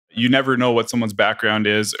You never know what someone's background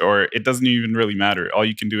is, or it doesn't even really matter. All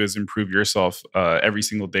you can do is improve yourself every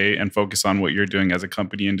single day and focus on what you're doing as a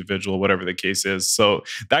company, individual, whatever the case is. So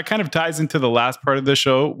that kind of ties into the last part of the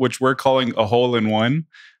show, which we're calling a hole in one.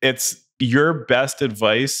 It's your best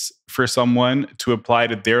advice for someone to apply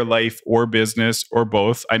to their life or business or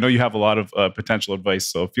both. I know you have a lot of potential advice,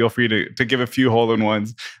 so feel free to give a few hole in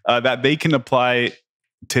ones that they can apply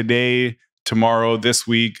today, tomorrow, this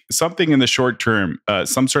week, something in the short term,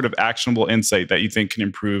 some sort of actionable insight that you think can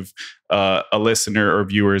improve a listener or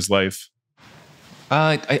viewer's life?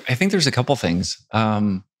 I think there's a couple things.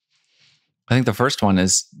 I think the first one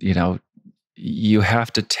is, you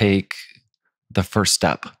have to take the first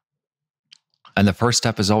step. And the first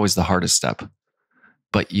step is always the hardest step.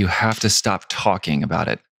 But you have to stop talking about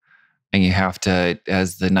it. And you have to,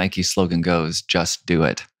 as the Nike slogan goes, just do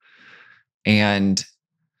it. And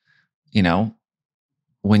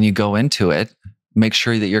when you go into it, make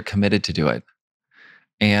sure that you're committed to do it.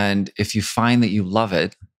 And if you find that you love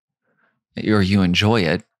it or you enjoy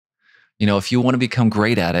it, if you want to become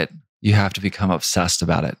great at it, you have to become obsessed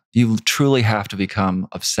about it. You truly have to become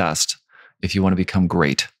obsessed if you want to become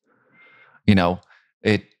great. I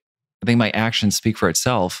think my actions speak for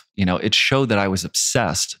itself. It showed that I was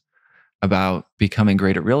obsessed about becoming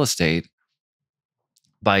great at real estate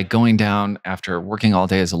by going down after working all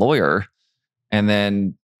day as a lawyer and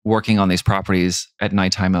then working on these properties at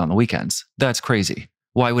nighttime and on the weekends. That's crazy.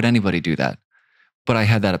 Why would anybody do that? But I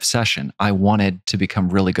had that obsession. I wanted to become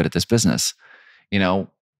really good at this business.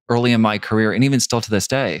 Early in my career, and even still to this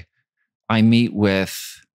day, I meet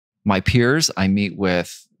with my peers. I meet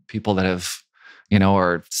with people that have,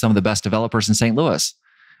 are some of the best developers in St. Louis.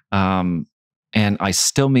 And I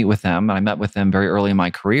still meet with them. And I met with them very early in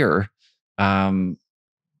my career.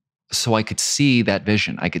 So I could see that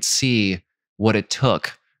vision. I could see what it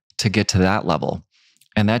took to get to that level.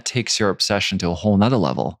 And that takes your obsession to a whole nother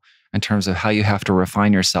level in terms of how you have to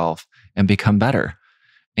refine yourself and become better.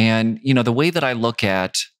 And, the way that I look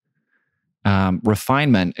at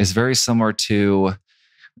refinement is very similar to,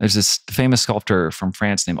 there's this famous sculptor from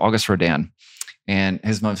France named Auguste Rodin. And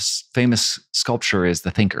his most famous sculpture is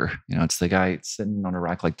The Thinker. It's the guy sitting on a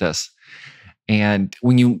rack like this. And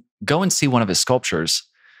when you go and see one of his sculptures,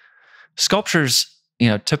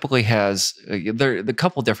 typically has, they're a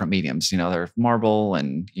couple different mediums. They're marble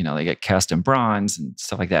and, they get cast in bronze and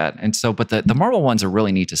stuff like that. And so, but the marble ones are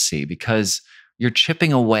really neat to see because you're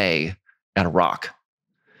chipping away at a rock.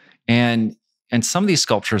 And some of these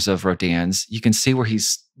sculptures of Rodin's, you can see where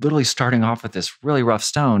he's literally starting off with this really rough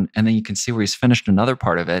stone, and then you can see where he's finished another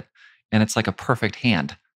part of it, and it's like a perfect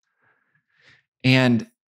hand. And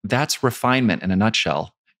that's refinement in a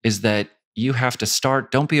nutshell, is that you have to start,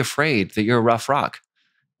 don't be afraid that you're a rough rock.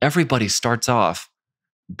 Everybody starts off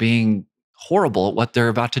being horrible at what they're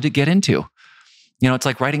about to get into. It's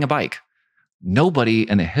like riding a bike. Nobody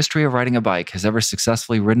in the history of riding a bike has ever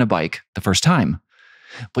successfully ridden a bike the first time.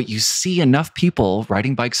 But you see enough people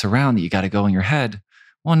riding bikes around that you got to go in your head,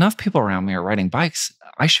 well, enough people around me are riding bikes.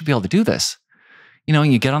 I should be able to do this.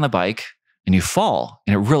 And you get on the bike and you fall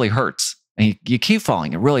and it really hurts. And you keep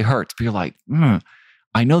falling, it really hurts. But you're like,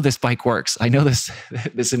 I know this bike works. I know this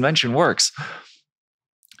invention works.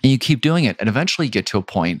 And you keep doing it. And eventually you get to a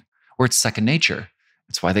point where it's second nature.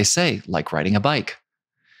 That's why they say, like riding a bike.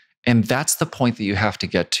 And that's the point that you have to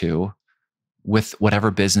get to with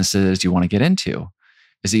whatever businesses you want to get into,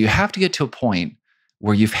 is that you have to get to a point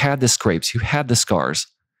where you've had the scrapes, you've had the scars,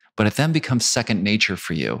 but it then becomes second nature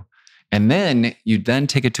for you. And then you then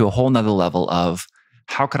take it to a whole nother level of,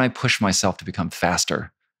 how can I push myself to become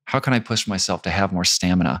faster? How can I push myself to have more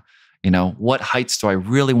stamina? What heights do I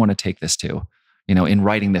really want to take this to, in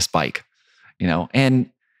riding this bike? And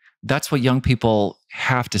that's what young people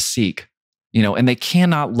have to seek, and they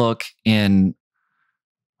cannot look in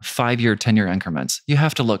 5-year, 10-year increments. You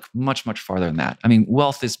have to look much, much farther than that. I mean,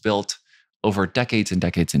 wealth is built over decades and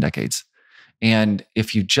decades and decades. And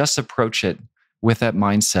if you just approach it with that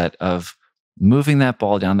mindset of moving that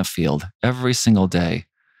ball down the field every single day,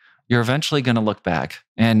 you're eventually going to look back.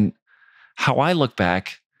 And how I look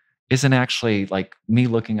back isn't actually like me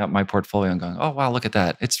looking up my portfolio and going, oh, wow, look at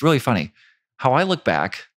that. It's really funny. How I look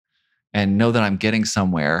back and know that I'm getting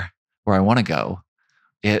somewhere where I want to go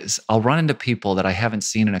is I'll run into people that I haven't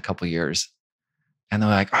seen in a couple of years. And they're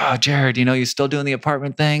like, oh, Jarrad, you still doing the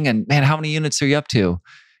apartment thing? And man, how many units are you up to?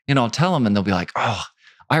 I'll tell them and they'll be like, oh,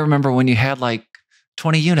 I remember when you had like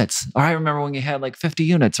 20 units, or I remember when you had like 50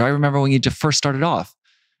 units, or I remember when you just first started off.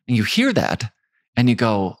 And you hear that and you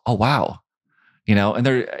go, oh, wow.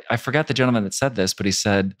 And I forgot the gentleman that said this, but he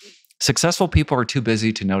said, successful people are too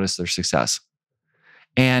busy to notice their success.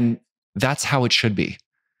 And that's how it should be.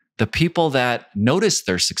 The people that notice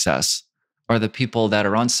their success are the people that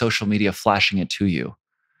are on social media flashing it to you.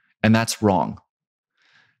 And that's wrong.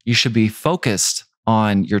 You should be focused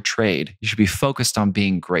on your trade. You should be focused on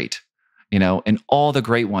being great, and all the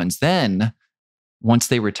great ones. Then once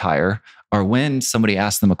they retire, or when somebody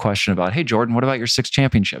asks them a question about, hey, Jordan, what about your 6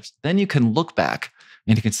 championships? Then you can look back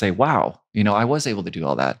and you can say, wow, I was able to do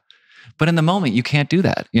all that. But in the moment, you can't do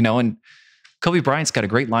that, and Kobe Bryant's got a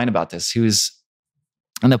great line about this. He was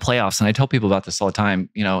in the playoffs, and I tell people about this all the time,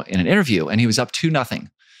 in an interview, and he was up 2-0.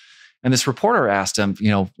 And this reporter asked him,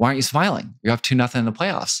 why aren't you smiling? You're up 2-0 in the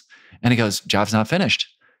playoffs. And he goes, job's not finished.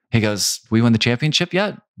 He goes, we won the championship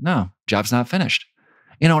yet? No, job's not finished.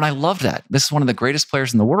 And I love that. This is one of the greatest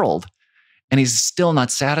players in the world. And he's still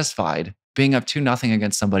not satisfied being up 2-0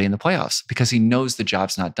 against somebody in the playoffs because he knows the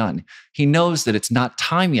job's not done. He knows that it's not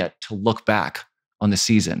time yet to look back on the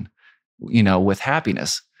season, with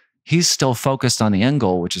happiness. He's still focused on the end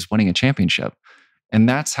goal, which is winning a championship. And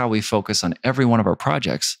that's how we focus on every one of our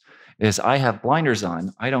projects. Is I have blinders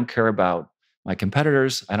on. I don't care about my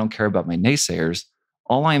competitors. I don't care about my naysayers.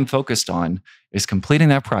 All I am focused on is completing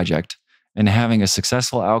that project and having a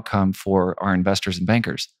successful outcome for our investors and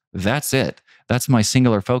bankers. That's it. That's my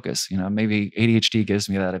singular focus. Maybe ADHD gives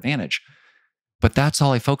me that advantage, but that's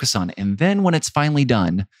all I focus on. And then when it's finally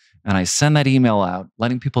done and I send that email out,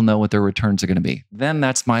 letting people know what their returns are going to be, then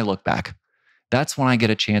that's my look back. That's when I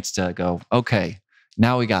get a chance to go, okay,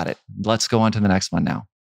 now we got it. Let's go on to the next one now.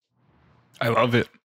 I love it.